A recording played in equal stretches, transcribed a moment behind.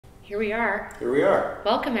Here we are. Here we are.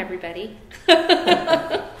 Welcome, everybody.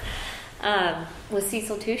 With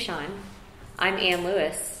Cecil Touchon, I'm Ann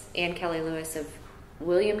Lewis, Ann Kelly Lewis of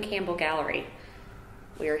William Campbell Gallery.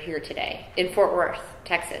 We are here today in Fort Worth,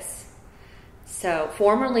 Texas. So,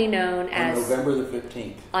 formerly known as... On November the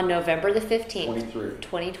 15th. On November the 15th,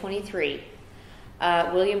 2023.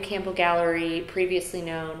 William Campbell Gallery,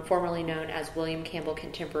 formerly known as William Campbell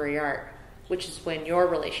Contemporary Art, which is when your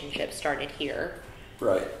relationship started here.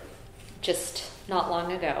 Right. Just not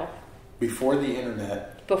long ago. Before the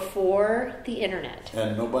internet. Before the internet.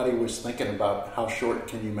 And nobody was thinking about how short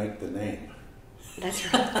can you make the name.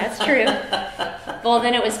 That's right. That's true. Well,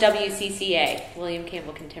 then it was WCCA, William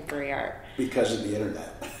Campbell Contemporary Art. Because of the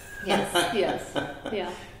internet. Yes.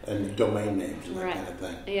 Yeah. And domain names and that right. kind of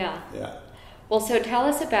thing. Yeah. Yeah. Well, so tell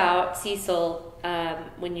us about Cecil,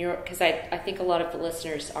 because I think a lot of the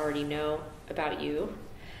listeners already know about you.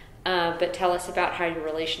 But tell us about how your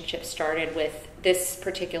relationship started with this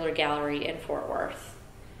particular gallery in Fort Worth.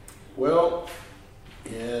 Well,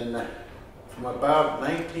 from about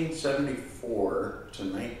 1974 to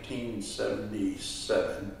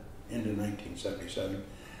 1977, into 1977,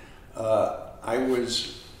 I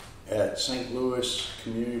was at St. Louis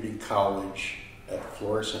Community College at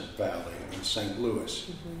Florissant Valley in St.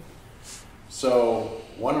 Louis. Mm-hmm. So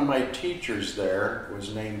one of my teachers there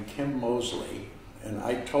was named Kim Mosley. And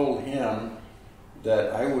I told him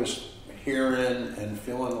that I was hearing and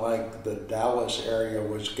feeling like the Dallas area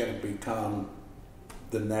was going to become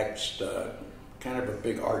the next kind of a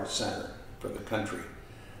big art center for the country.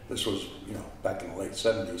 This was, back in the late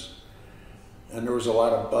 70s. And there was a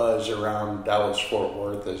lot of buzz around Dallas-Fort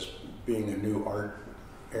Worth as being a new art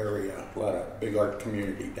area, a lot of big art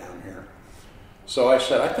community down here. So I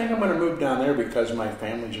said, I think I'm going to move down there because my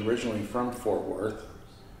family's originally from Fort Worth.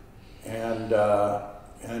 And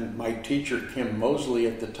my teacher, Kim Mosley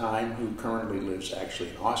at the time, who currently lives actually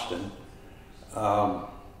in Austin,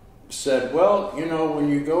 said, well, when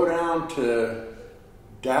you go down to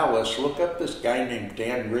Dallas, look up this guy named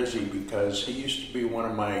Dan Rizzi because he used to be one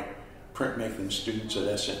of my printmaking students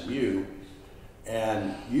at SMU.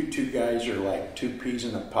 And you two guys are like two peas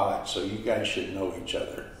in a pod, so you guys should know each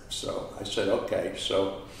other. So I said, okay.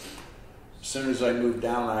 So as soon as I moved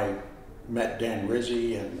down, I met Dan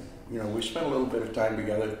Rizzi and we spent a little bit of time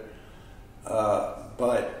together,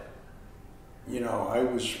 but, I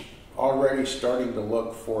was already starting to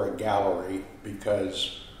look for a gallery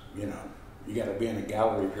because, you got to be in a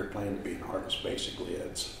gallery if you're planning to be an artist, basically.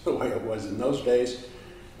 That's the way it was in those days.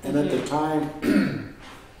 And at the time,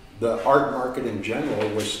 the art market in general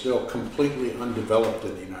was still completely undeveloped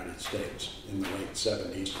in the United States in the late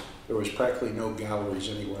 70s. There was practically no galleries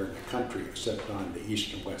anywhere in the country except on the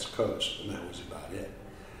east and west coast, and that was about it.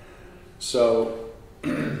 So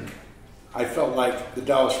I felt like the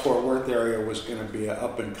Dallas-Fort Worth area was going to be an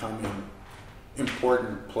up-and-coming,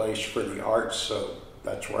 important place for the arts, so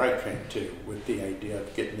that's where I came to with the idea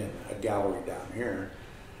of getting in a gallery down here.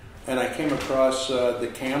 And I came across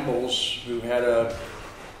the Campbells, who had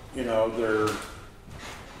their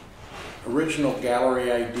original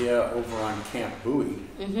gallery idea over on Camp Bowie,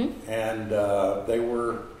 mm-hmm. and they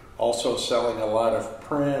were also selling a lot of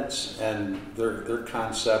prints, and their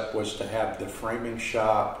concept was to have the framing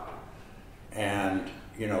shop and,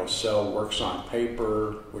 sell works on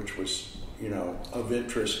paper, which was, of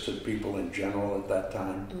interest to people in general at that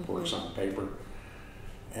time, mm-hmm. works on paper.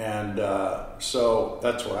 And so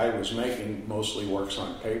that's what I was making, mostly works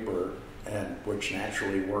on paper, and which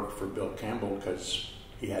naturally worked for Bill Campbell because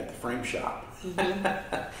he had the frame shop.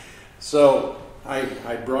 Mm-hmm. So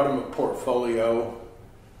I brought him a portfolio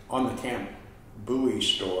on the Camp Bowie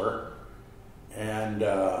store, and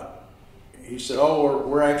he said,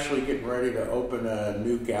 we're actually getting ready to open a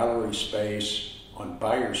new gallery space on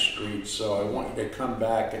Byers Street, so I want you to come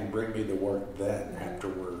back and bring me the work then, mm-hmm. after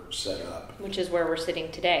we're set up. Which is where we're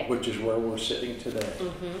sitting today.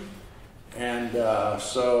 Mm-hmm. And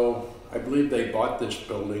so I believe they bought this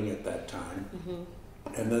building at that time, mm-hmm.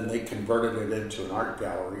 and then they converted it into an art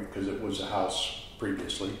gallery because it was a house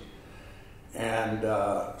previously. And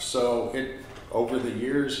so it, over the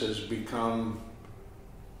years, has become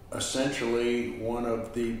essentially one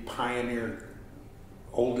of the pioneer,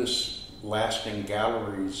 oldest lasting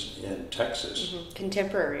galleries in Texas. Mm-hmm.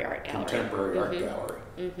 Contemporary art gallery. Contemporary art mm-hmm. gallery.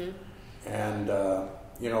 Mm-hmm. And,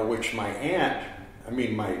 which my aunt,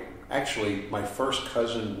 my first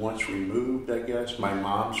cousin once removed, I guess, my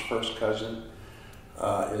mom's first cousin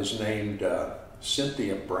is named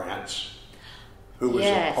Cynthia Brantz, who was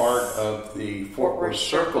yes. a part of the Fort Worth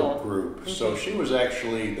Circle group. Mm-hmm. So she was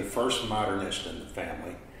actually the first modernist in the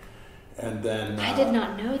family. And then I did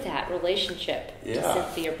not know that relationship to Yeah.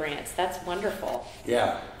 Cynthia Brantz. That's wonderful.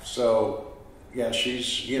 Yeah. So, yeah,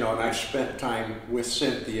 she's, and I spent time with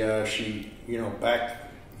Cynthia. She, back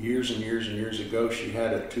years and years and years ago, she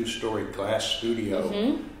had a 2-story glass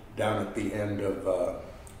studio down at the end of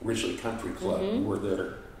Ridgely Country Club,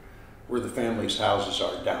 where the family's houses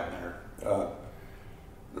are down there.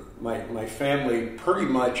 My family pretty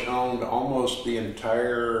much owned almost the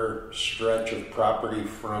entire stretch of property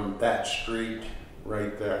from that street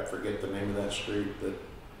right there. I forget the name of that street that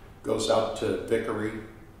goes out to Vickery.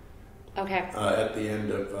 Okay. At the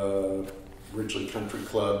end of Ridgely Country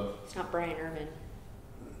Club. It's not Brian Irvin.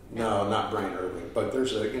 No, not Brian Irving, but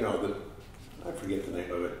there's I forget the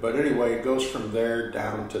name of it. But anyway, it goes from there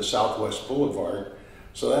down to Southwest Boulevard.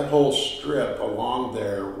 So that whole strip along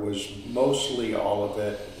there was mostly all of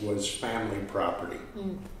it was family property,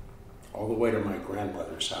 all the way to my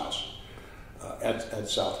grandmother's house at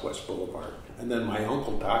Southwest Boulevard. And then my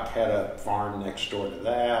Uncle Doc had a farm next door to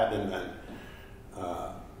that, and then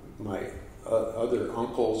my other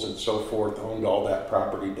uncles and so forth owned all that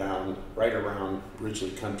property down right around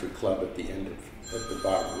Ridgely Country Club at the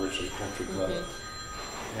bottom of Ridgely Country Club.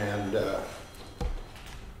 And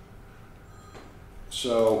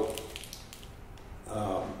so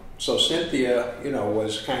Cynthia,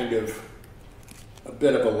 was kind of a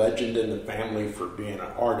bit of a legend in the family for being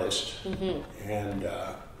an artist. And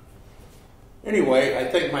anyway, I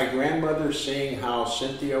think my grandmother, seeing how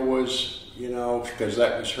Cynthia was, because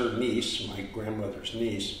that was her niece, my grandmother's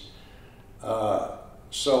niece.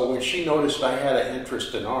 So when she noticed I had an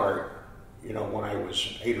interest in art, when I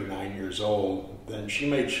was 8 or 9 years old, then she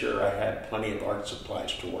made sure I had plenty of art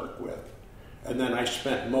supplies to work with. And then I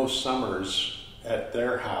spent most summers at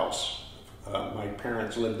their house. My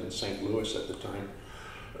parents lived in St. Louis at the time.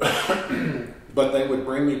 But they would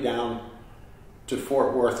bring me down to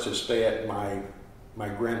Fort Worth to stay at my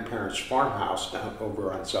grandparents' farmhouse down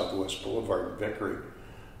over on Southwest Boulevard in Vickery.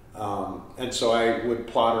 And so I would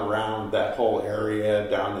plot around that whole area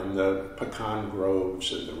down in the pecan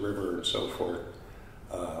groves and the river and so forth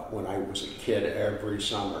when I was a kid every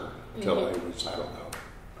summer until I was, I don't know,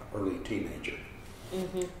 early teenager.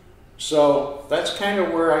 So that's kind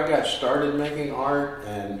of where I got started making art,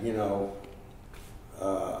 and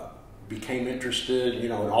became interested,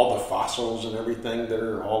 in all the fossils and everything that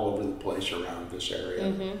are all over the place around this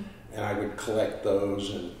area. And I would collect those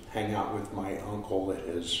and hang out with my uncle at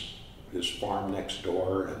his farm next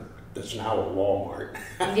door, and that's now a Walmart.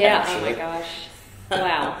 Yeah. Oh my gosh.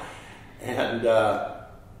 Wow. And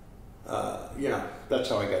that's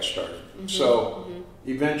how I got started. So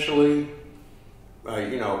eventually, I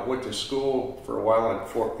went to school for a while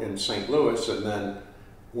in St. Louis, and then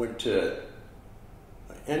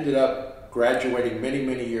ended up graduating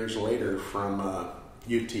many years later from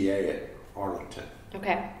UTA at Arlington.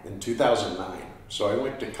 Okay. In 2009. So I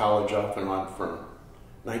went to college off and on from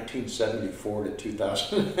 1974 to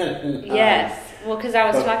 2009. Yes. Well, because I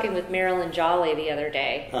was talking with Marilyn Jolly the other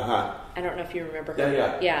day. I don't know if you remember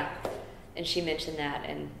her. Yeah. And she mentioned that,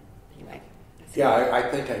 and anyway. Yeah, I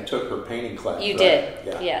think I took her painting class. You did.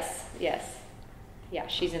 Yeah. Yes. Yeah,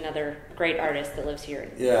 she's another great artist that lives here.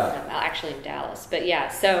 Actually in Dallas. But yeah,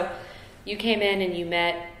 so you came in and you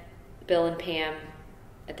met Bill and Pam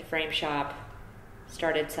at the frame shop,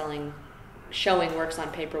 started showing works on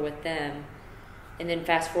paper with them, and then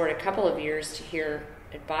fast forward a couple of years to here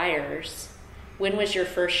at Byers. When was your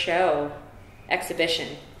first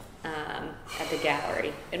exhibition at the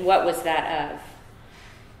gallery, and what was that of?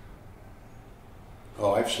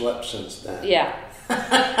 Oh, I've slept since then. Yeah.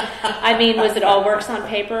 I mean, was it all works on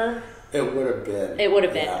paper? It would have been. It would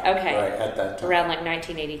have been, yeah, okay. Right, at that time. Around like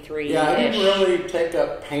 1983. Yeah, I didn't really take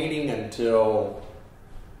up painting until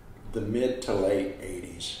the mid to late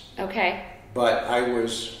 80s. Okay. But I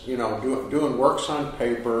was, doing works on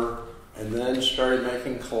paper, and then started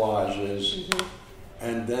making collages,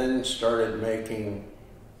 and then started making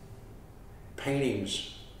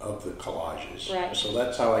paintings of the collages. Right. So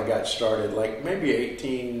that's how I got started, like maybe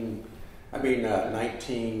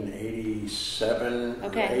 1987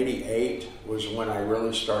 or 88 was when I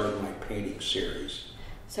really started my painting series.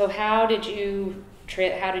 So how did you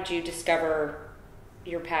discover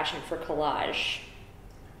your passion for collage?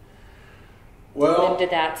 Well, when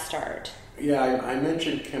did that start? Yeah, I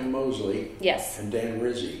mentioned Kim Mosley. Yes. And Dan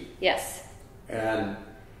Rizzi. Yes. And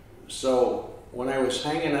so when I was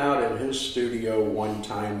hanging out in his studio one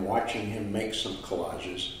time watching him make some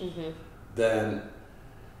collages, then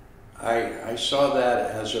I saw that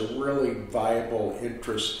as a really viable,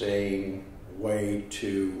 interesting way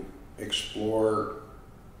to explore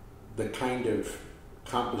the kind of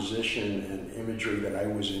composition and imagery that I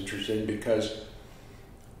was interested in because,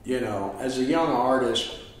 as a young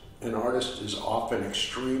artist, an artist is often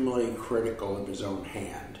extremely critical of his own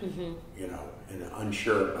hand, and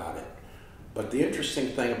unsure about it. But the interesting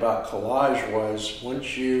thing about collage was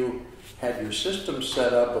once you had your system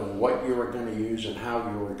set up of what you were going to use and how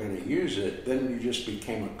you were going to use it, then you just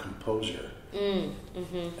became a composer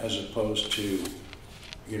as opposed to,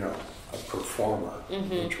 a performer,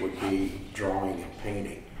 which would be drawing and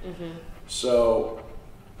painting. So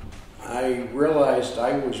I realized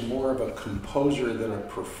I was more of a composer than a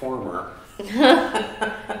performer.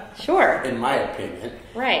 Sure. In my opinion.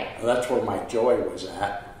 Right. That's where my joy was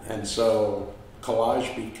at. And so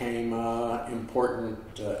collage became an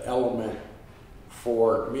important element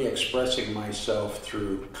for me expressing myself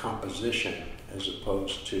through composition as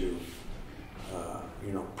opposed to,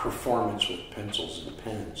 performance with pencils and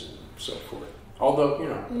pens and so forth. Although,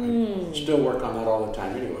 I still work on that all the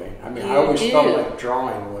time anyway. I mean, I always felt like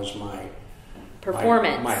drawing was my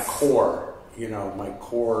performance, my core, my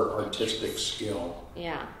core artistic skill.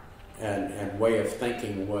 Yeah. And way of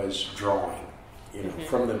thinking was drawing,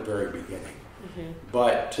 from the very beginning.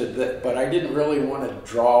 But I didn't really want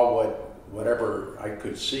to draw whatever I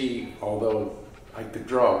could see, although I could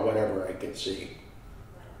draw whatever I could see.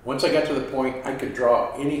 Once I got to the point I could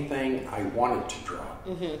draw anything I wanted to draw,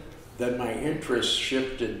 then my interest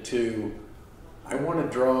shifted to I want to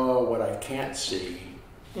draw what I can't see.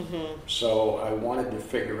 So I wanted to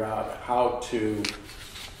figure out how to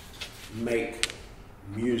make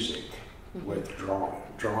music with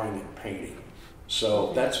drawing and painting.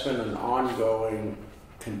 So that's been an ongoing,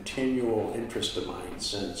 continual interest of mine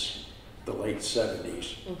since the late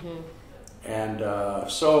 70s. And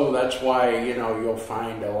so that's why, you'll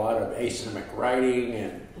find a lot of asemic writing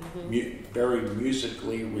and very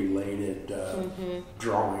musically related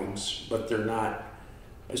drawings, but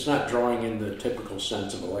it's not drawing in the typical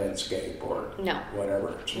sense of a landscape or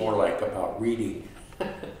whatever. It's more like about reading,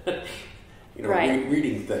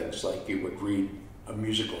 reading things like you would read a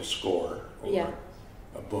musical score or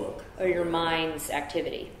a book. Or your mind's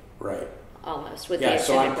activity. Right. Almost, with the asemic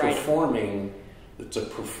so I'm writing. Performing. It's a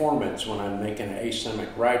performance when I'm making an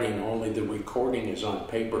asemic writing, only the recording is on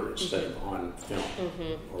paper instead of on film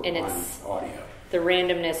or and on it's audio. The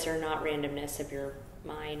randomness or not randomness of your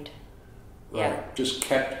mind. Right. Yeah. Just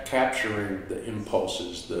capturing the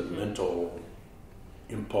impulses, the mental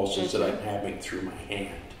impulses that I'm having through my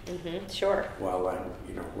hand. Sure. While I'm,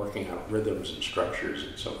 working out rhythms and structures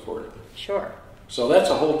and so forth. Sure. So that's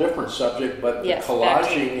a whole different subject, but yes, the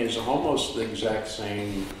collaging is almost the exact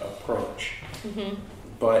same approach.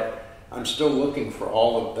 But I'm still looking for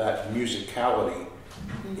all of that musicality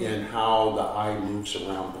in how the eye moves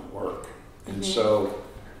around the work. And so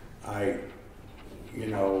I,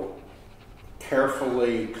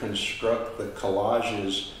 carefully construct the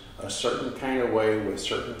collages a certain kind of way with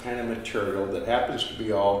certain kind of material that happens to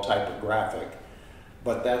be all typographic,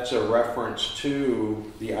 but that's a reference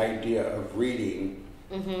to the idea of reading,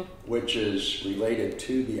 which is related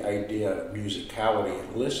to the idea of musicality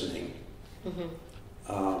and listening.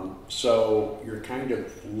 So you're kind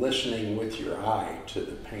of listening with your eye to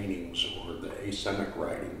the paintings or the asemic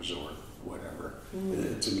writings or whatever.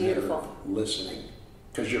 It's a matter of listening,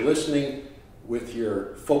 because you're listening with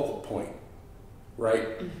your focal point, right?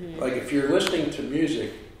 Like if you're listening to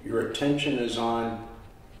music, your attention is on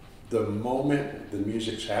the moment the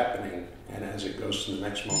music's happening, and as it goes to the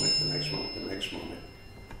next moment, the next moment, the next moment.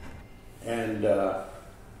 And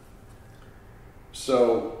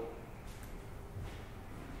so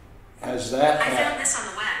as that I found this on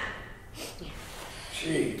the web.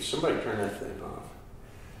 Gee, somebody turn that thing off.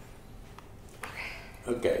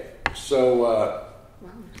 Okay, so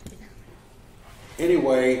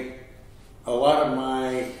anyway, a lot of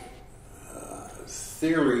my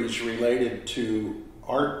theories related to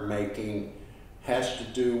art making has to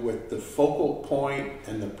do with the focal point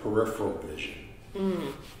and the peripheral vision.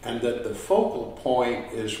 And that the focal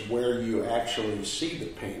point is where you actually see the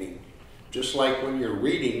painting. Just like when you're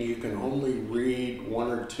reading, you can only read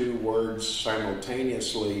one or two words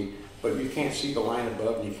simultaneously, but you can't see the line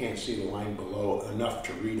above and you can't see the line below enough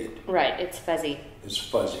to read it. Right, it's fuzzy. It's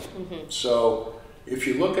fuzzy. So if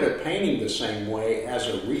you look at a painting the same way as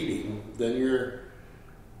a reading, then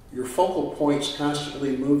your focal point's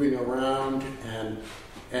constantly moving around,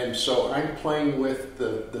 and so I'm playing with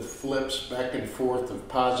the flips back and forth of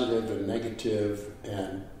positive and negative,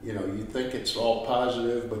 and you think it's all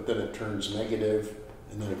positive, but then it turns negative,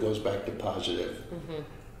 and then it goes back to positive.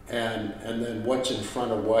 And then what's in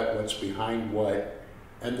front of what's behind what,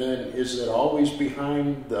 and then is it always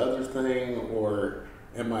behind the other thing, or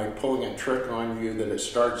am I pulling a trick on you that it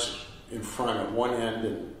starts in front at one end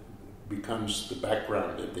and becomes the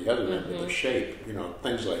background at the other end of the shape,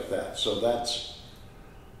 things like that. So that's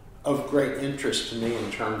of great interest to me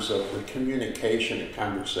in terms of the communication and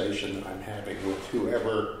conversation that I'm having with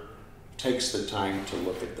whoever takes the time to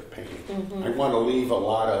look at the painting. I want to leave a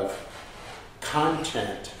lot of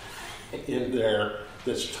content in there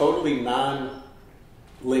that's totally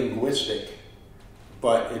non-linguistic,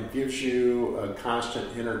 but it gives you a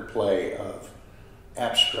constant interplay of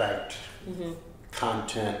abstract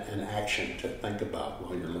content and action to think about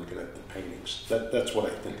while you're looking at the paintings. That's what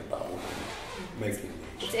I think about when I'm making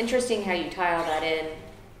these. It's interesting how you tie all that in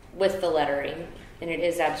with the lettering, and it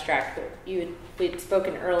is abstract, but we'd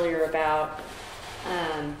spoken earlier about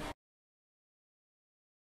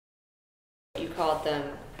you called them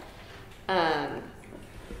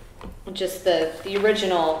just the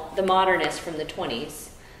original, the modernists from the 20s,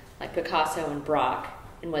 like Picasso and Braque,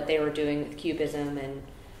 and what they were doing with Cubism and,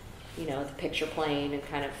 the picture plane and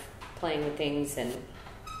kind of playing with things and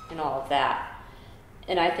all of that.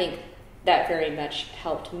 And I think that very much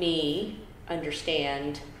helped me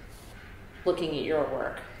understand looking at your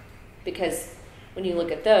work. Because when you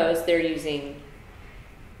look at those, they're using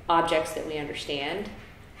objects that we understand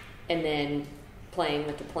and then playing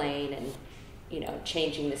with the plane and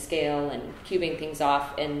changing the scale and cubing things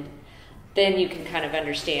off, and then you can kind of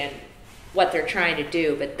understand what they're trying to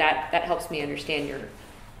do. But that helps me understand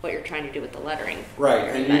what you're trying to do with the lettering. Right,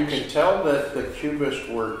 and you can tell that the Cubists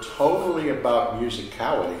were totally about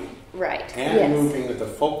musicality, right, and moving the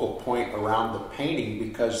focal point around the painting,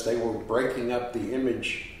 because they were breaking up the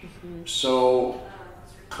image so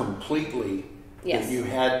completely that you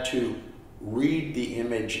had to read the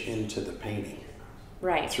image into the painting.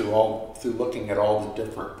 Right. Through looking at all the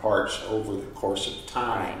different parts over the course of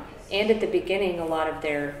time. Right. And at the beginning, a lot of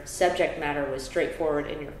their subject matter was straightforward.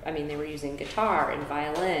 They were using guitar and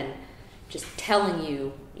violin, just telling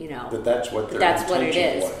you, that's what it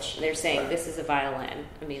is. Was. They're saying this is a violin.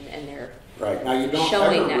 And they're right. Now you don't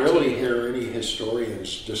showing ever really hear any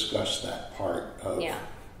historians discuss that part of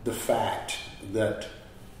the fact that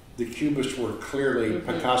the Cubists were clearly,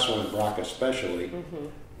 Picasso and Braque especially,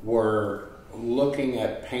 were looking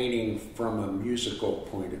at painting from a musical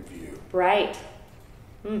point of view. Right.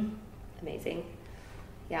 Amazing.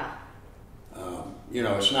 Yeah.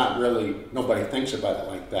 It's not really, nobody thinks about it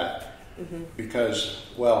like that because,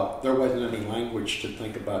 there wasn't any language to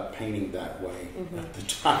think about painting that way at the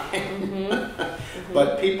time.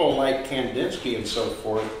 But people like Kandinsky and so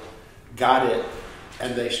forth got it,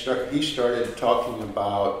 and he started talking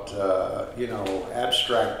about,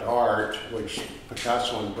 abstract art, which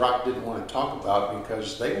Picasso and Braque didn't want to talk about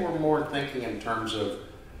because they were more thinking in terms of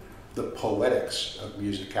the poetics of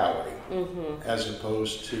musicality, as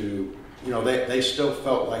opposed to, they still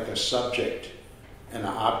felt like a subject and an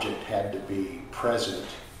object had to be present,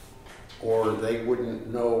 or they wouldn't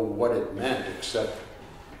know what it meant except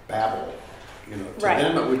babble. To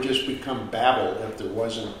them it would just become babble if there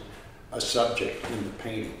wasn't a subject in the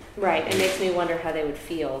painting. Right. It makes me wonder how they would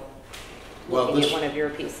feel looking at one of your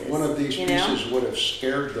pieces. One of these pieces would have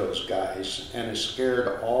scared those guys, and it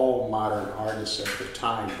scared all modern artists at the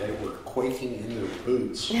time. They were quaking in their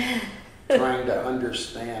boots, trying to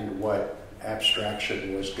understand what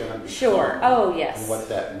abstraction was going to be. Sure. Oh, yes. And what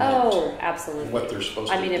that meant. Oh, absolutely. And what they're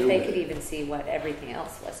supposed to do. if they could even see what everything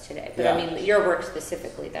else was today. But your work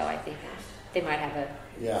specifically, though, I think they might have a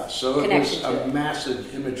so it was a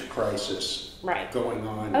massive image crisis going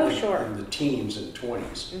on in the teens and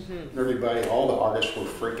 20s. Everybody, all the artists were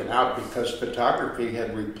freaking out because photography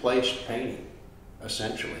had replaced painting,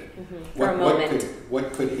 essentially. For a moment.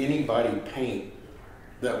 What could anybody paint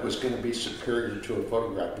that was going to be superior to a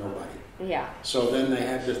photograph? Nobody. Yeah. So then they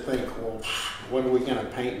had to think, well, what are we going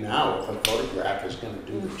to paint now if a photograph is going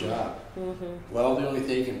to do the job? Well, the only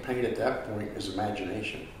thing you can paint at that point is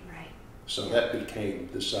imagination. Right. So that became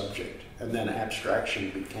the subject. And then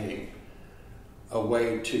abstraction became a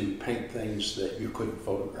way to paint things that you couldn't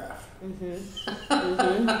photograph.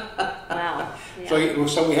 Wow. Yeah.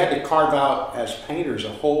 So we had to carve out, as painters, a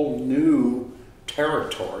whole new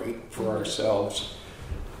territory for ourselves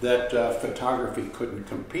that photography couldn't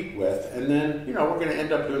compete with. And then, we're going to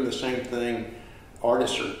end up doing the same thing.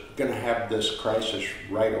 Artists are going to have this crisis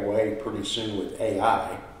right away pretty soon with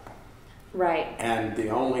AI. Right. And the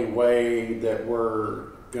only way that we're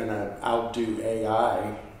going to outdo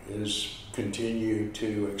AI is continue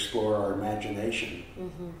to explore our imagination.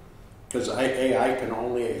 Because AI can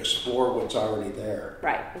only explore what's already there.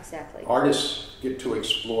 Right, exactly. Artists get to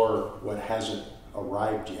explore what hasn't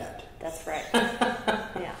arrived yet. That's right.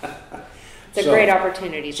 Yeah. It's a great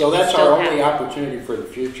opportunity. So that's our only opportunity for the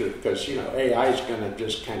future, because AI is going to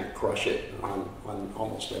just kind of crush it on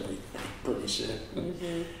almost everything pretty soon.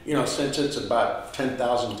 Mm-hmm. Since it's about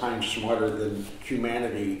 10,000 times smarter than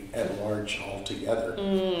humanity at large altogether.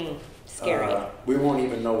 Scary. We won't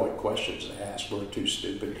even know what questions to ask. We're too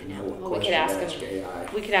stupid to know what questions to ask AI.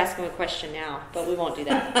 We could ask them a question now, but we won't do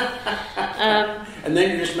that. And then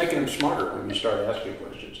you're just making them smarter when you start asking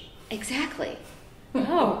questions. Exactly.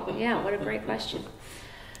 Oh, yeah, what a great question.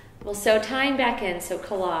 Well, so tying back in, so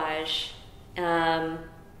collage. And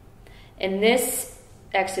this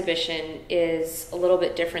exhibition is a little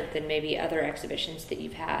bit different than maybe other exhibitions that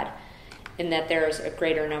you've had, in that there are a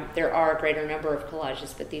greater number of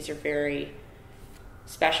collages, but these are very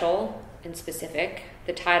special and specific.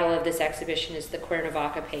 The title of this exhibition is the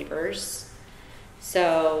Cuernavaca Papers.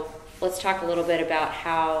 So let's talk a little bit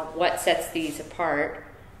about what sets these apart.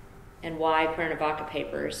 And why Cuernavaca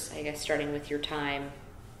Papers, I guess, starting with your time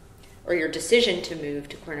or your decision to move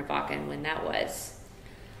to Cuernavaca and when that was.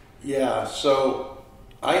 Yeah, so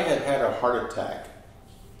I had a heart attack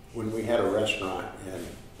when we had a restaurant in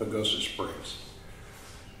Pagosa Springs.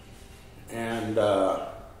 And I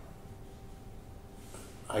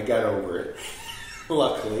got over it,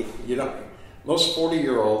 luckily. Most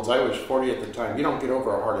 40-year-olds, I was 40 at the time, you don't get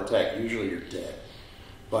over a heart attack, usually you're dead.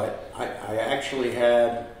 But I actually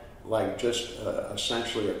had just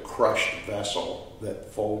essentially a crushed vessel that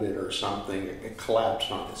folded or something. It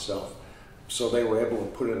collapsed on itself. So they were able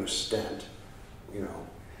to put in a stent,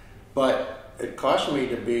 But it caused me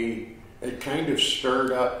it kind of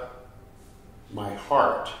stirred up my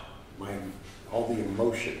heart, all the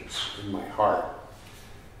emotions in my heart,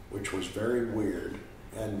 which was very weird,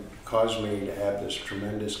 and caused me to have this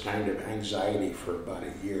tremendous kind of anxiety for about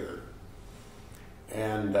a year.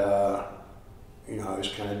 And, I was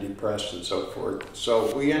kind of depressed and so forth.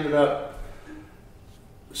 So we ended up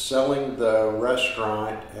selling the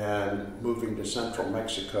restaurant and moving to central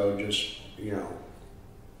Mexico just,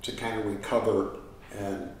 to kind of recover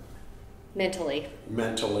and mentally,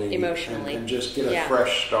 emotionally, and just get a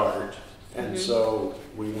fresh start. And so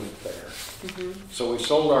we went there. Mm-hmm. So we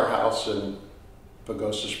sold our house in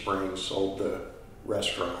Pagosa Springs, sold the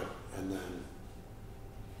restaurant, and then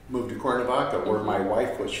moved to Cuernavaca, where my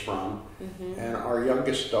wife was from. Mm-hmm. And our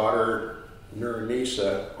youngest daughter,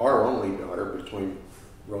 Nuranisa, our only daughter between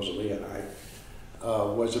Rosalie and I,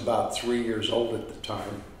 was about 3 years old at the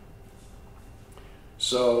time.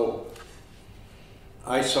 So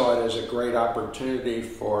I saw it as a great opportunity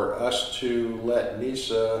for us to let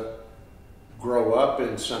Nisa grow up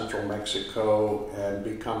in central Mexico and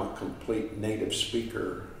become a complete native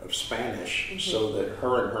speaker of Spanish, so that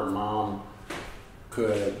her and her mom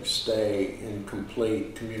could stay in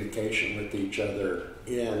complete communication with each other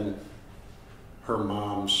in her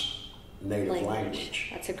mom's native language.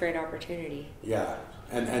 That's a great opportunity. Yeah,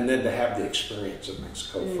 and then to have the experience of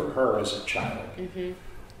Mexico for her as a child. Mm-hmm.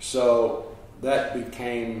 So that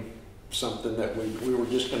became something that we were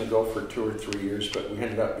just going to go for 2 or 3 years, but we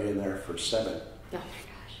ended up being there for 7. Oh my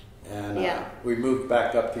gosh. And we moved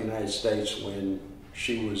back up to the United States when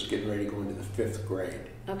she was getting ready to go into the 5th grade.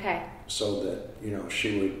 Okay. So that,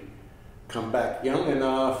 she would come back young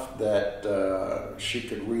enough that she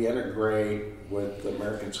could reintegrate with the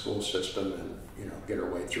American school system and, get her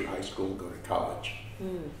way through high school and go to college,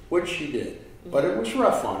 which she did. Mm-hmm. But it was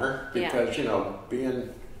rough on her because,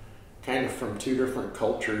 being kind of from 2 different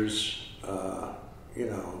cultures,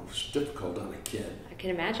 it's difficult on a kid. I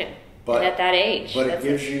can imagine. But at that age. But it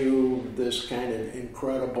gives you this kind of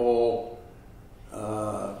incredible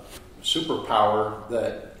superpower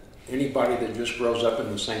that anybody that just grows up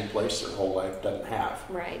in the same place their whole life doesn't have.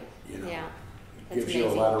 Right. Yeah. It gives you a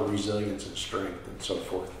lot of resilience and strength and so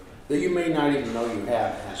forth that you may not even know you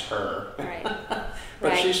have as her. Right.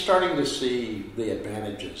 But she's starting to see the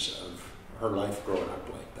advantages of her life growing up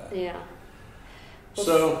like that. Yeah. Well,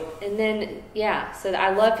 so and then so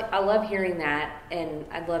I love hearing that, and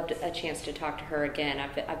I'd love a chance to talk to her again.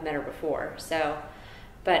 I've met her before. So,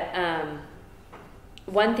 but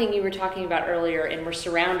one thing you were talking about earlier, and we're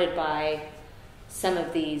surrounded by some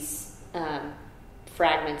of these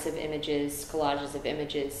fragments of images, collages of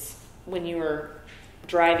images, when you were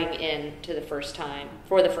driving in for the first time.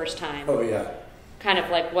 Oh yeah. Kind of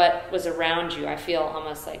like what was around you. I feel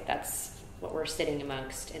almost like that's what we're sitting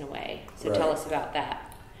amongst in a way. So tell us about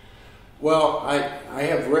that. Well, I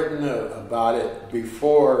have written about it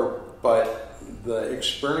before, but the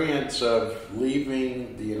experience of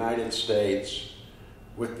leaving the United States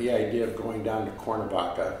with the idea of going down to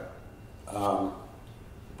Cuernavaca,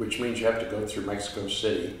 which means you have to go through Mexico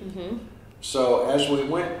City. Mm-hmm. So as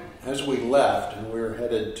we left and we were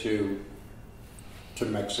headed to to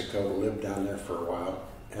Mexico to live down there for a while.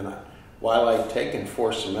 And while I'd taken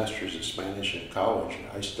 4 semesters of Spanish in college,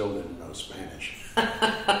 I still didn't know Spanish.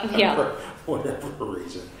 Yeah. For whatever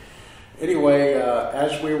reason. Anyway,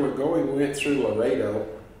 as we were going, we went through Laredo,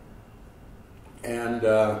 and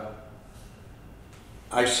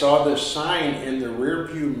I saw this sign in the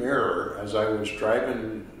rearview mirror as I was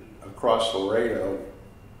driving across Laredo.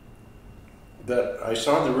 That I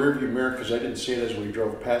saw in the rearview mirror because I didn't see it as we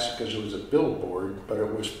drove past it because it was a billboard, but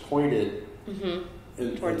it was pointed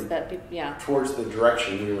Towards towards the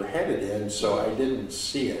direction we were headed in, so I didn't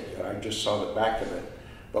see it. I just saw the back of it.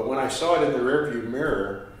 But when I saw it in the rearview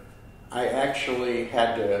mirror, I actually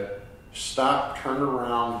had to stop, turn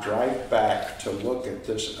around, drive back to look at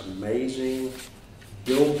this amazing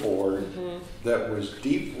billboard that was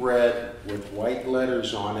deep red with white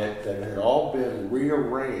letters on it that had all been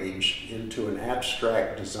rearranged into an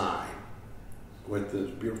abstract design with this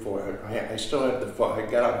beautiful. I still have the I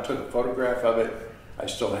got out and took a photograph of it. I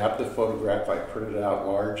still have the photograph. I printed it out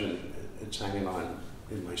large, and it's hanging on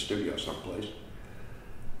in my studio someplace.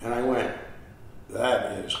 And I went,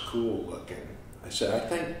 that is cool looking. I said, I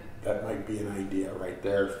think that might be an idea right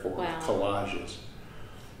there for collages.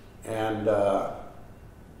 And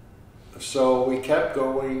so we kept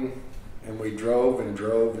going, and we drove and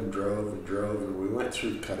drove and drove and drove, and we went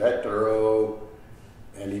through Querétaro,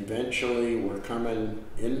 and eventually we're coming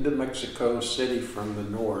into Mexico City from the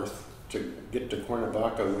north to get to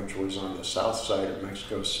Cuernavaca, which was on the south side of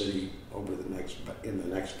Mexico City in the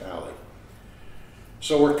next valley.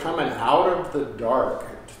 So we're coming out of the dark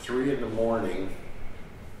at 3 in the morning,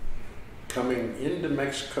 coming into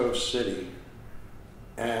Mexico City,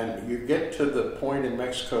 and you get to the point in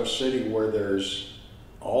Mexico City where there's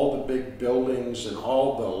all the big buildings and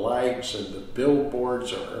all the lights and the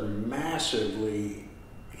billboards are massively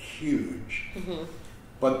huge.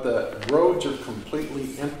 But the roads are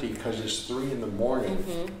completely empty because it's 3 in the morning,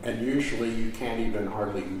 and usually you can't even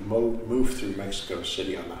hardly move through Mexico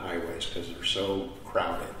City on the highways because they're so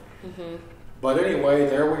crowded. But anyway,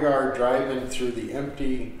 there we are driving through the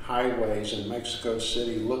empty highways in Mexico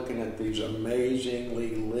City looking at these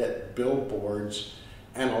amazingly lit billboards,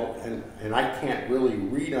 and I can't really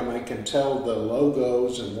read them. I can tell the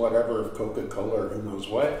logos and whatever of Coca-Cola or who knows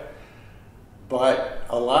what. But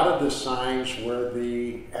a lot of the signs where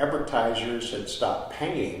the advertisers had stopped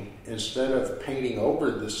painting, instead of painting over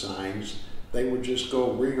the signs, they would just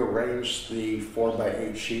go rearrange the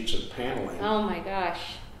 4x8 sheets of paneling. Oh my gosh.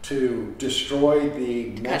 To destroy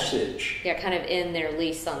the message. Yeah, kind of end their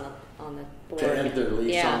lease on the board. To end their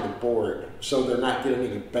lease on the board. So they're not getting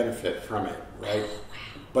any benefit from it, right?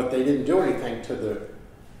 But they didn't do anything to the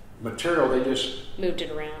material, they just moved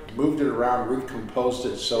it around, recomposed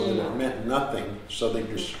it so that it meant nothing. So they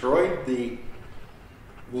destroyed the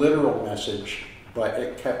literal message, but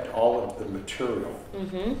it kept all of the material.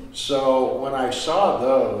 So when I saw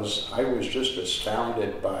those, I was just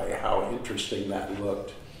astounded by how interesting that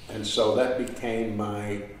looked. And so that became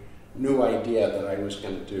my new idea that I was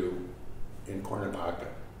going to do in Cuernavaca.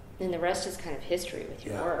 And the rest is kind of history with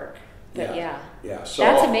your work. But so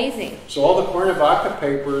that's amazing. So all the Cuernavaca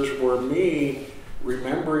papers were me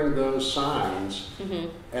remembering those signs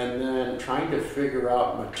and then trying to figure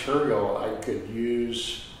out material I could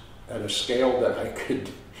use at a scale that I could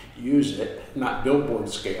use it, not billboard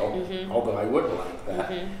scale, although I would like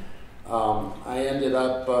that. I ended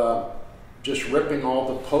up just ripping all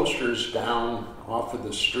the posters down off of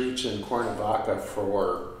the streets in Cuernavaca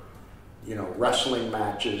for, wrestling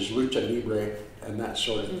matches, lucha libre, and that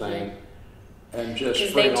sort of thing. And just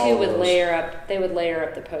because they too would layer up. They would layer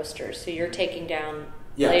up the posters. So you're taking down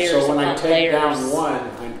layers. So when I take layers. down one,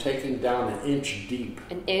 I'm taking down 1 inch deep.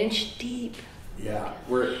 1 inch deep. Yeah,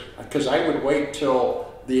 because I would wait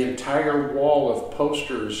till the entire wall of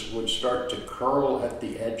posters would start to curl at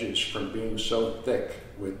the edges from being so thick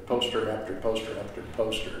with poster after poster after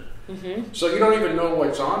poster. So you don't even know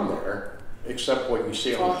what's on there except what you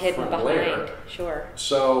see on the front layer. Sure.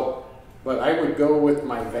 So. But I would go with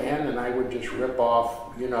my van and I would just rip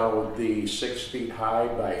off, the 6 feet high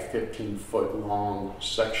by 15 foot long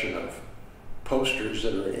section of posters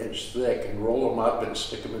that are 1 inch thick and roll them up and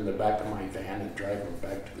stick them in the back of my van and drive them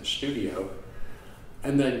back to the studio.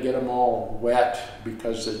 And then get them all wet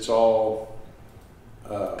because it's all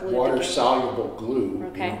water soluble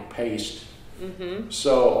glue, paste.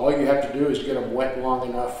 So all you have to do is get them wet long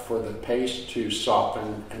enough for the paste to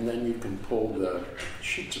soften, and then you can pull the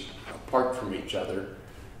sheets apart from each other.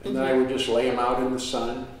 And then I would just lay them out in the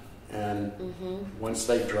sun And once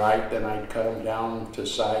they dried, then I'd cut them down to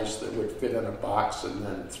size that would fit in a box, and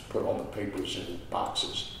then put all the papers in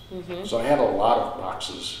boxes. So I had a lot of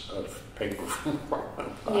boxes of paper from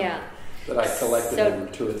Cuernavaca that I collected over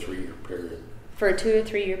a 2 or 3 year period. For a 2 or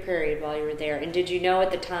 3 year period while you were there. And did you know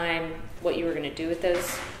at the time what you were going to do with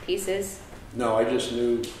those pieces? No, I just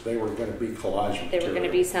knew they were going to be collage material. They were going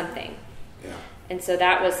to be something. Yeah. And so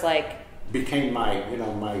that was like... Became my,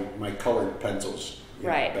 my colored pencils,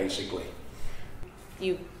 right. Basically.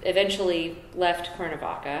 You eventually left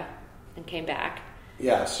Cuernavaca and came back.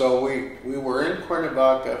 Yeah, so we were in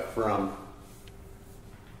Cuernavaca from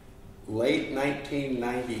late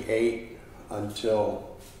 1998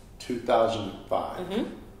 until 2005,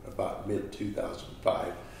 about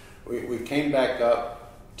mid-2005. We came back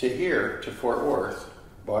up to here, to Fort Worth,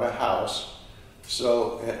 bought a house,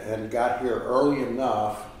 and got here early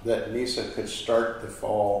enough that Nisa could start the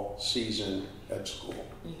fall season at school.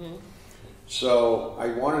 So I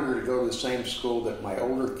wanted her to go to the same school that my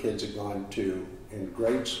older kids had gone to in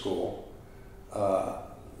grade school.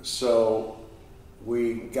 So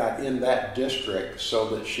we got in that district so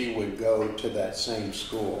that she would go to that same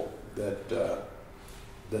school that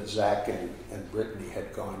Zach and Brittany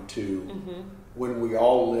had gone to when we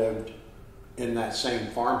all lived in that same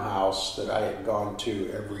farmhouse that I had gone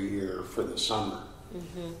to every year for the summer.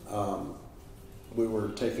 We were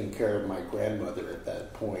taking care of my grandmother at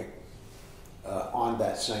that point on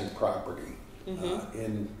that same property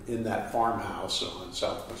in that farmhouse on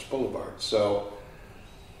Southwest Boulevard. So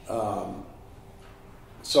I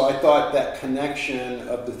thought that connection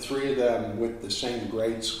of the three of them with the same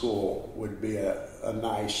grade school would be a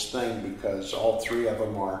nice thing, because all three of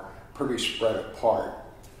them are pretty spread apart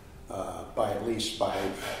by at least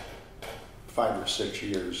five or 6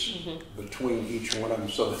 years between each one of them.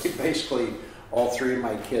 So they basically, all three of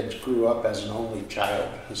my kids grew up as an only child,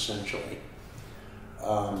 essentially.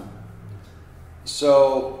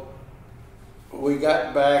 So we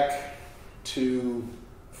got back to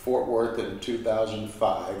Fort Worth in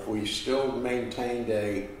 2005. We still maintained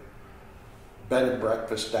a bed and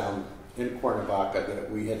breakfast down in Cuernavaca that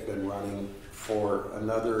we had been running for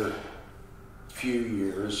another few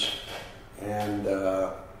years. And,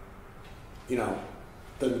 then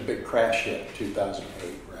the big crash hit,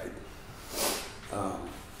 2008, right?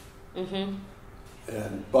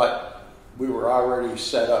 But we were already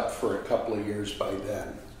set up for a couple of years by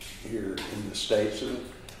then here in the States, and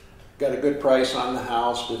got a good price on the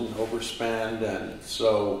house, didn't overspend, and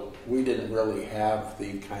so we didn't really have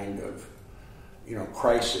the kind of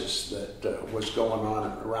crisis that was going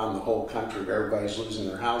on around the whole country. Everybody's losing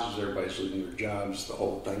their houses, everybody's losing their jobs, the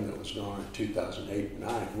whole thing that was going on in 2008 and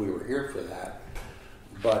 9. We were here for that,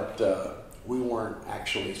 but we weren't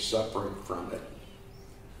actually suffering from it.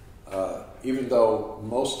 Even though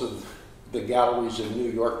most of the galleries in New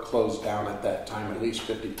York closed down at that time, at least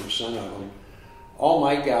 50% of them, all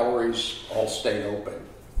my galleries all stayed open,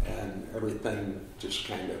 and everything just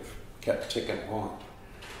kind of kept ticking along.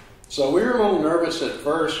 So we were a little nervous at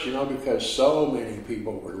first, because so many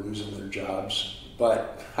people were losing their jobs.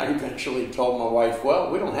 But I eventually told my wife, well,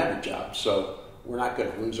 we don't have a job, so we're not going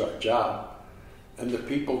to lose our job. And the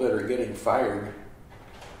people that are getting fired,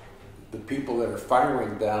 the people that are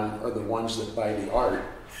firing them are the ones that buy the art.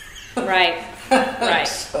 Right, right.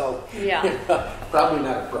 So, yeah. Probably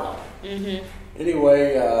not a problem.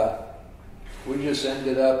 Anyway, we just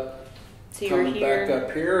ended up coming back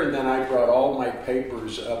up here, and then I brought all my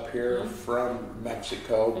papers up here from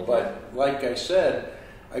Mexico. But like I said,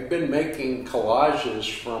 I've been making collages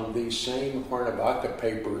from these same Cuernavaca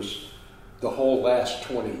papers the whole last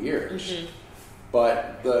 20 years.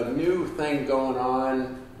 But the new thing going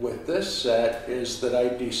on with this set is that I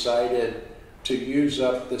decided to use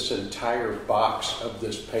up this entire box of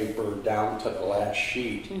this paper down to the last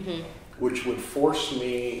sheet, which would force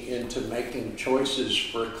me into making choices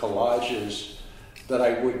for collages that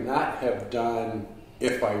I would not have done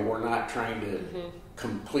if I were not trying to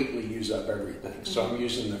completely use up everything. So I'm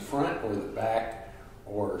using the front or the back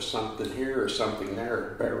or something here or something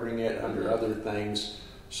there, burying it under other things,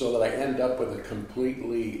 so that I end up with a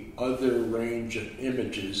completely other range of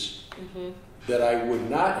images that I would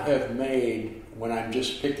not have made when I'm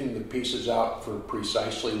just picking the pieces out for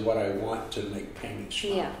precisely what I want to make paintings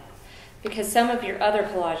from. Yeah. Because some of your other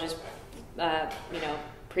collages,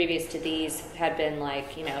 previous to these, had been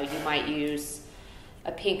like, you might use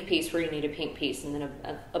a pink piece where you need a pink piece, and then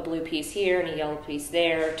a blue piece here and a yellow piece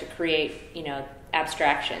there to create,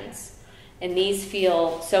 abstractions. And these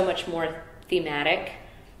feel so much more thematic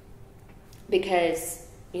because,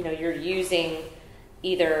 you're using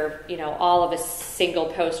either, all of a single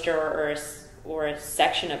poster or a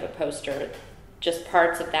section of a poster, just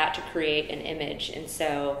parts of that to create an image. And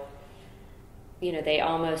so, they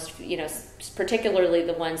almost, particularly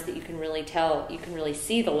the ones that you can really tell, you can really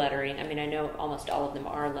see the lettering. I mean, I know almost all of them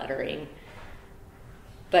are lettering,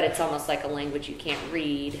 but it's almost like a language you can't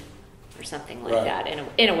read or something like that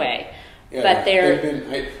in a way. Yeah, but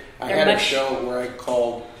I had a show where I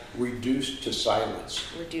called Reduced to Silence.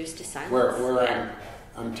 Reduced to Silence. Where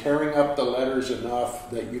I'm tearing up the letters enough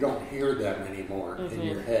that you don't hear them anymore in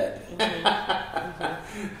your head.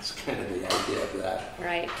 It's kind of the idea of that.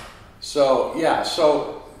 Right.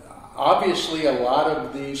 So obviously a lot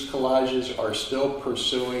of these collages are still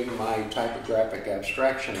pursuing my typographic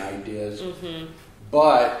abstraction ideas,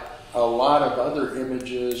 but a lot of other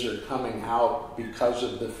images are coming out because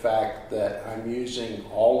of the fact that I'm using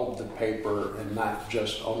all of the paper and not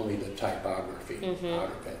just only the typography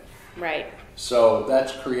out of it. Right. So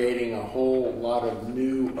that's creating a whole lot of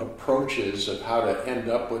new approaches of how to end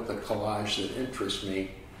up with a collage that interests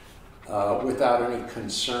me without any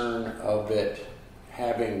concern of it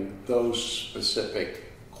having those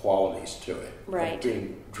specific qualities to it. Right. Like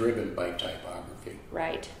being driven by typography.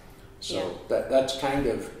 Right. So that's kind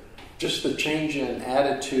of just the change in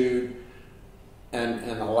attitude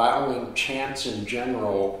and allowing chance in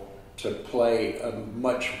general to play a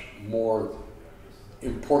much more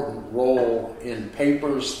important role in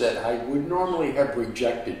papers that I would normally have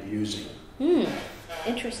rejected using.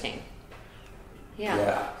 Interesting.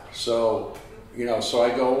 Yeah. So, so I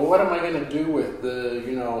go, well, what am I going to do with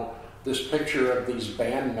this picture of these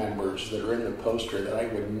band members that are in the poster that I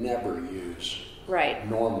would never use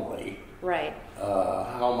normally? Right.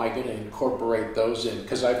 How am I going to incorporate those in?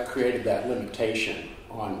 Because I've created that limitation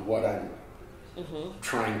on what I'm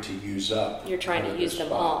trying to use up. You're trying to use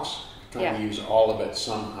them all. Trying to use all of it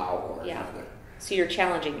somehow or another. So you're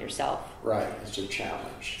challenging yourself. Right. It's a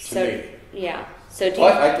challenge to me. Yeah. So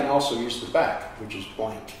I can also use the back, which is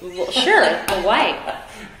blank. Well, sure, the white.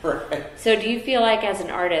 Right. So do you feel like as an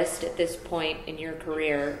artist at this point in your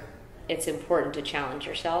career, it's important to challenge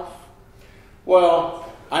yourself?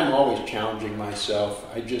 Well, I'm always challenging myself.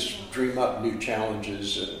 I just dream up new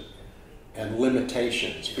challenges and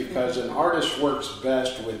limitations because an artist works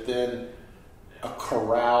best within a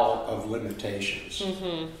corral of limitations.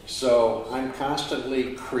 So I'm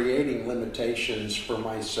constantly creating limitations for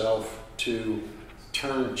myself to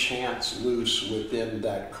turn chance loose within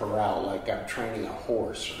that corral, like I'm training a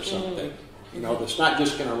horse or something. That's not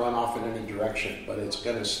just going to run off in any direction, but it's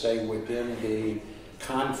going to stay within the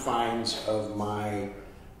confines of my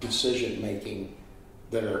decision making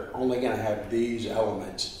that are only going to have these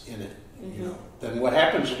elements in it. Then what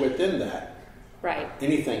happens within that? Right.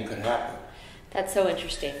 Anything could happen. That's so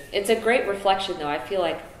interesting. It's a great reflection, though. I feel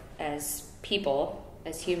like as people,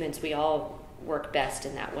 as humans, we all work best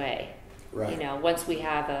in that way. Right. Once we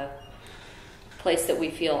have a place that we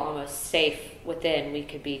feel almost safe within, we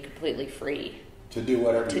could be completely free to do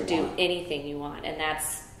whatever you want. To do anything you want, and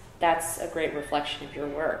that's a great reflection of your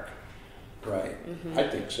work. Right. I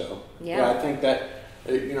think so. Yeah. I think that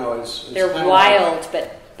it's they're wild,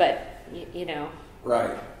 but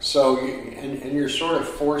Right. So you're sort of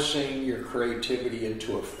forcing your creativity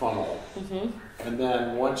into a funnel, and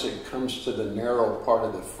then once it comes to the narrow part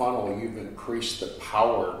of the funnel, you've increased the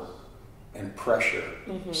power and pressure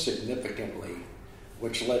significantly,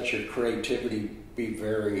 which lets your creativity be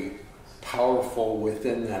very powerful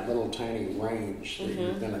within that little tiny range that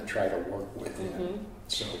you're going to try to work within.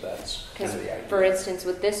 So that's kind of the idea. For instance,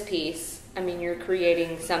 with this piece, I mean, you're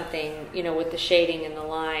creating something, with the shading and the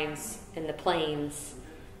lines and the planes,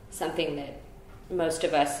 something that most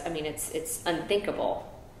of us, I mean, it's unthinkable,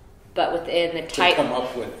 but within the type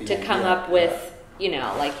to come up with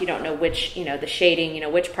like you don't know which, the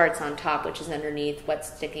shading, which part's on top, which is underneath,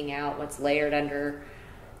 what's sticking out, what's layered under,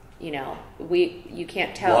 you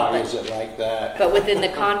can't tell. Why is it like that? But within the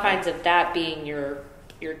confines of that being your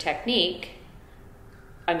technique,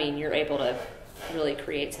 I mean, you're able to really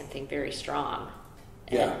create something very strong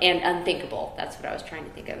and unthinkable. That's what I was trying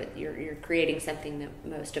to think of it. You're creating something that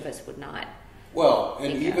most of us would not. Well,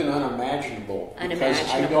 and even unimaginable. Because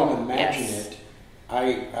I don't imagine it,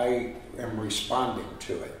 I am responding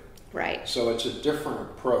to it. Right. So it's a different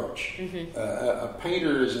approach. A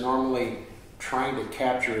painter is normally trying to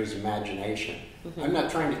capture his imagination. I'm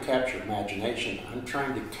not trying to capture imagination. I'm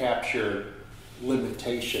trying to capture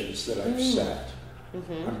limitations that I've set.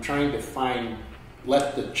 I'm trying to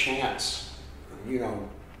let the chance,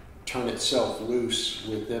 turn itself loose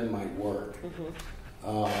within my work.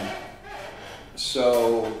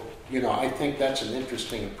 So, I think that's an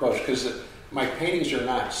interesting approach because my paintings are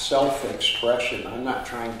not self-expression. I'm not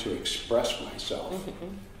trying to express myself.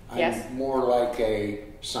 Yes. I'm more like a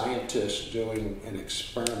scientist doing an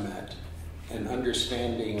experiment and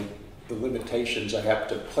understanding the limitations I have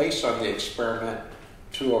to place on the experiment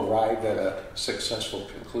to arrive at a successful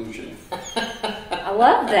conclusion. I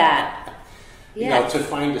love that. You know, to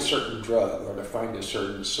find a certain drug or to find a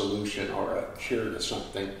certain solution or a cure to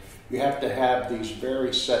something, you have to have these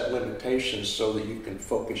very set limitations so that you can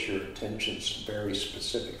focus your attentions very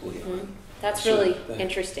specifically on. That's really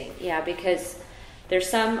interesting. Yeah, because there's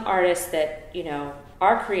some artists that, you know,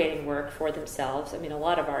 are creating work for themselves. I mean, a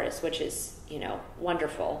lot of artists, which is, you know,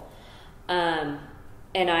 wonderful.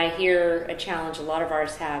 And I hear a challenge a lot of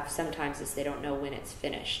artists have sometimes is they don't know when it's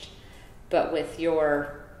finished. But with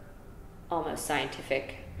your almost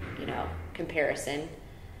scientific, you know, comparison,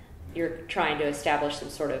 you're trying to establish some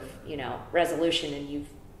sort of, you know, resolution, and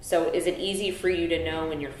so is it easy for you to know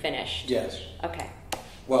when you're finished? Yes. Okay.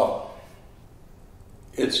 Well,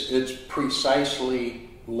 it's precisely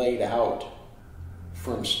laid out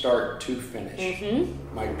from start to finish,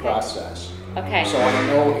 my process. Okay. So I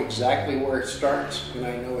know exactly where it starts, and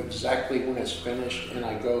I know exactly when it's finished, and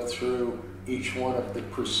I go through each one of the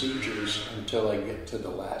procedures until I get to the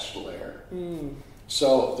last layer.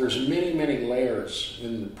 So there's many, many layers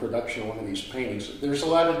in the production of one of these paintings. There's a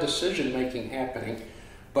lot of decision making happening,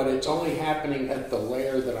 but it's only happening at the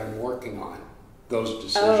layer that I'm working on, those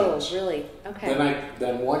decisions. Oh, really? Okay.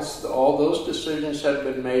 Then once all those decisions have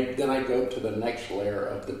been made, then I go to the next layer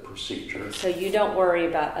of the procedure. So you don't worry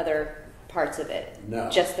about other parts of it? No.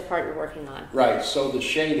 Just the part you're working on? Right, so the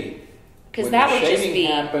shading. Because that would just be... When the shading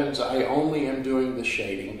happens, I only am doing the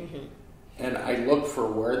shading. And I look for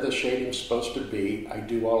where the shading's supposed to be. I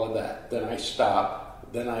do all of that. Then I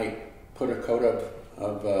stop. Then I put a coat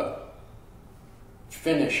of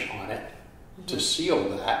finish on it to seal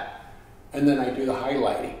that. And then I do the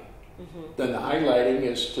highlighting. Then the highlighting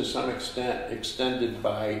is to some extent extended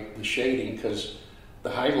by the shading, because the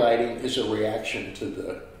highlighting is a reaction to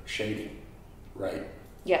the shading, right?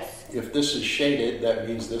 Yes. If this is shaded, that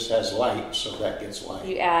means this has light, so that gets light.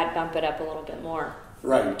 You bump it up a little bit more.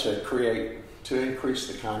 Right, to increase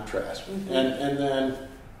the contrast. And then,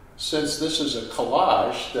 since this is a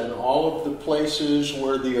collage, then all of the places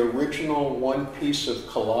where the original one piece of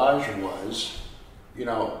collage was, you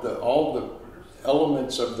know, all the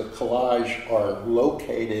elements of the collage are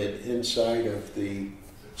located inside of the...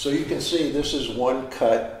 So you can see this is one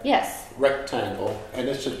cut rectangle, and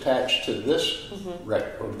it's attached to this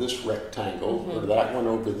this rectangle, or that one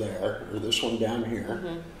over there, or this one down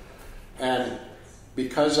here. And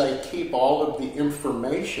because I keep all of the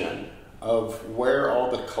information of where all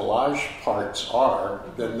the collage parts are,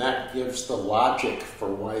 then that gives the logic for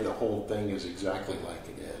why the whole thing is exactly like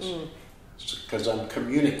it is. Because I'm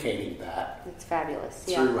communicating that. It's fabulous.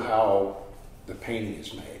 Through how the painting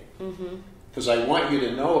is made. Because I want you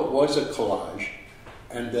to know it was a collage,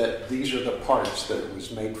 and that these are the parts that it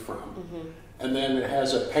was made from. And then it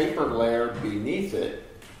has a paper layer beneath it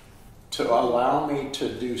to allow me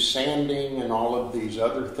to do sanding and all of these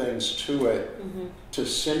other things to it to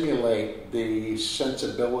simulate the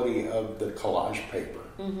sensibility of the collage paper.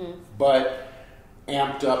 But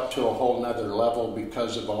amped up to a whole nother level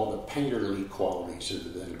because of all the painterly qualities that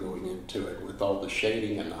are then going into it, with all the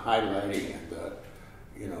shading and the highlighting and the,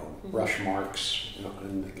 you know, brush marks. You know,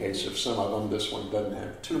 in the case of some of them, this one doesn't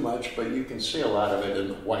have too much, but you can see a lot of it in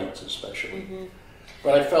the whites especially.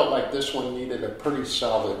 But I felt like this one needed a pretty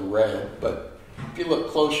solid red, but if you look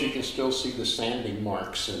close, you can still see the sanding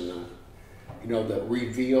marks and the, you know, that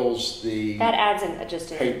reveals the... That adds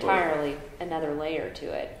entirely another layer to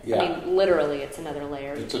it. Yeah. I mean, literally, it's another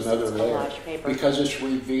layer. It's another layer. Collage paper. Because it's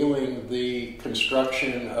revealing the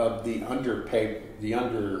construction of the under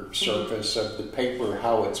surface of the paper,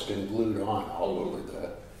 how it's been glued on all over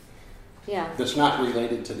the... Yeah. That's not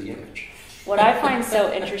related to the image. What I find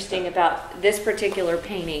so interesting about this particular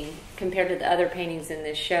painting compared to the other paintings in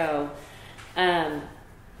this show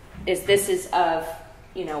is this is of,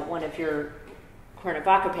 you know, one of your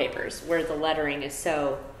Cuernavaca papers where the lettering is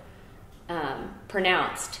so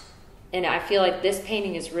pronounced. And I feel like this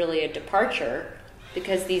painting is really a departure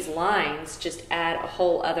because these lines just add a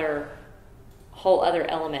whole other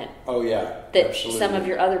element. Oh yeah, that absolutely. Some of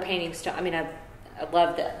your other paintings don't. I mean, I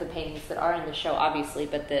love the paintings that are in the show, obviously,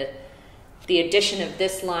 but the addition of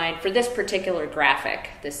this line for this particular graphic,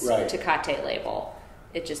 this Tecate label,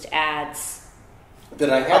 it just adds that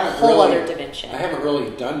I haven't a whole other dimension. I haven't really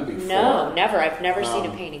done before. No, never. I've never seen a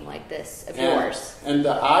painting like this of yours. And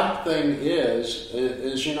the odd thing is,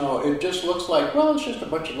 you know, it just looks like, well, it's just a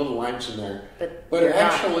bunch of little lines in there. But it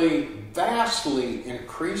actually vastly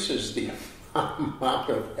increases the amount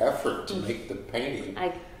of effort to make the painting.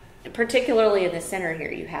 particularly in the center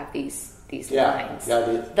here, you have these lines.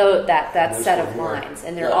 Yeah, Though that set of lines,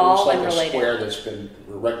 and they're all like unrelated. A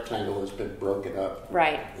rectangle that's been broken up.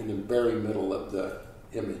 Right. In the very middle of the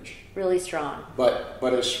image. Really strong. But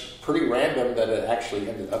it's pretty random that it actually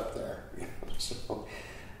ended up there, so,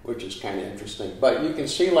 which is kind of interesting. But you can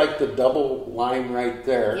see like the double line right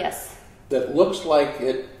there. Yes. That looks like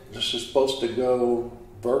this is supposed to go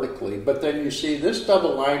vertically, but then you see this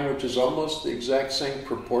double line, which is almost the exact same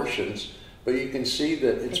proportions, but you can see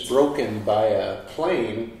that it's broken by a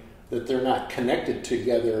plane, that they're not connected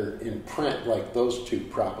together in print like those two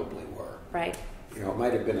probably were. Right. You know, it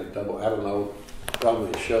might have been a double, I don't know,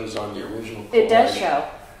 probably it shows on the original collage. It does show.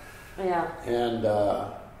 Yeah. And,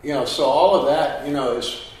 so all of that,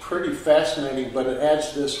 is pretty fascinating, but it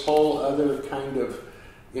adds this whole other kind of,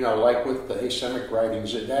 like with the asemic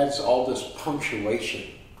writings, it adds all this punctuation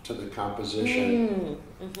to the composition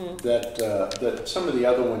that some of the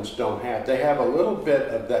other ones don't have. They have a little bit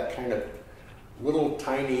of that kind of little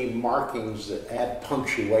tiny markings that add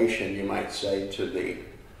punctuation, you might say, to the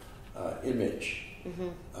image.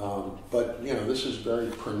 But this is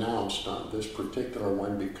very pronounced on this particular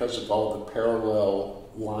one because of all the parallel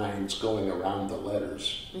lines going around the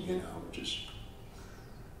letters, which is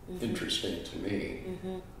interesting to me.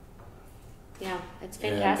 Yeah, it's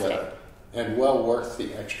fantastic. And well worth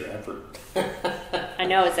the extra effort. I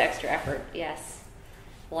know it's extra effort, yes.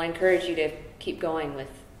 Well, I encourage you to keep going with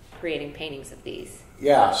creating paintings of these.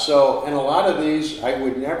 Yeah, so, and a lot of these I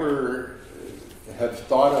would never have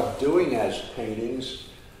thought of doing as paintings,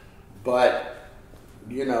 but,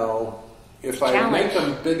 if I make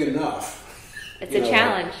them big enough. It's a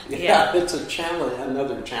challenge. Yeah, it's a challenge,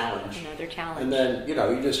 another challenge. Another challenge. And then,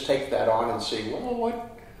 you just take that on and see, well,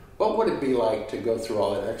 what would it be like to go through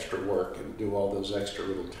all that extra work and do all those extra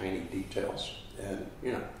little tiny details? And,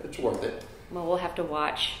 it's worth it. Well, we'll have to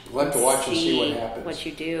watch. We'll have to watch and see what happens. What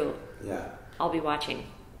you do. Yeah. I'll be watching.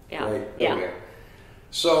 Yeah. Right. Yeah. Okay.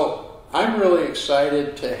 So I'm really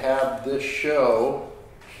excited to have this show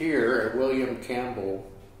here at William Campbell,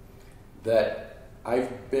 that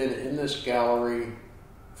I've been in this gallery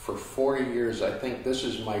for 40 years. I think this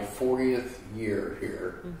is my 40th year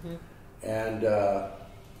here. And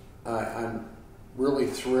I'm really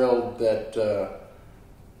thrilled that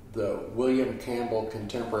the William Campbell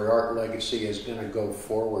Contemporary Art Legacy is going to go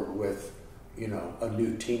forward with, a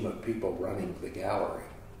new team of people running the gallery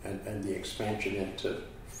and the expansion into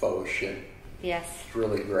Foch. And yes. It's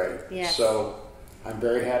really great. Yes. So I'm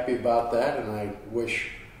very happy about that, and I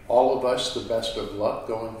wish all of us the best of luck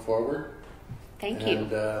going forward. Thank you.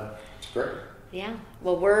 And it's great. Yeah.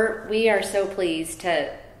 Well, we are so pleased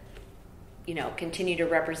to, continue to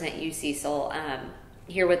represent you, Cecil,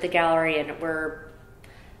 here with the gallery, and we're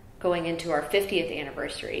going into our 50th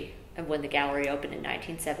anniversary of when the gallery opened in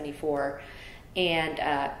 1974. And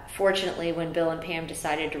fortunately, when Bill and Pam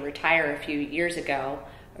decided to retire a few years ago,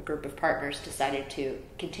 a group of partners decided to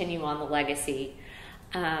continue on the legacy.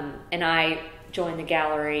 And I joined the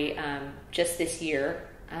gallery just this year.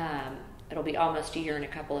 It'll be almost a year and a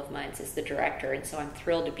couple of months as the director, and so I'm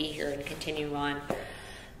thrilled to be here and continue on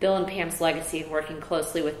Bill and Pam's legacy and working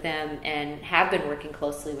closely with them, and have been working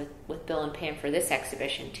closely with Bill and Pam for this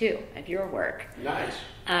exhibition too, of your work. Nice.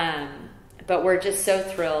 But we're just so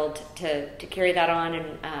thrilled to carry that on,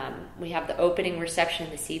 and we have the opening reception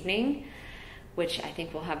this evening, which I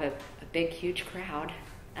think will have a big, huge crowd.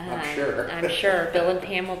 I'm sure. I'm sure. Bill and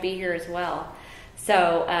Pam will be here as well.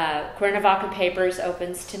 So Cuernavaca Papers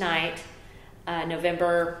opens tonight,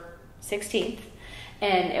 November 16th,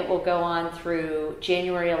 and it will go on through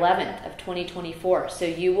January 11th of 2024. So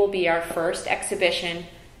you will be our first exhibition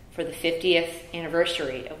for the 50th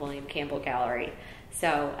anniversary of William Campbell Gallery.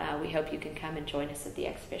 So we hope you can come and join us at the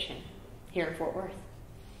exhibition here in Fort Worth.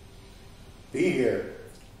 Be here.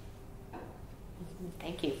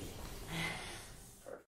 Thank you.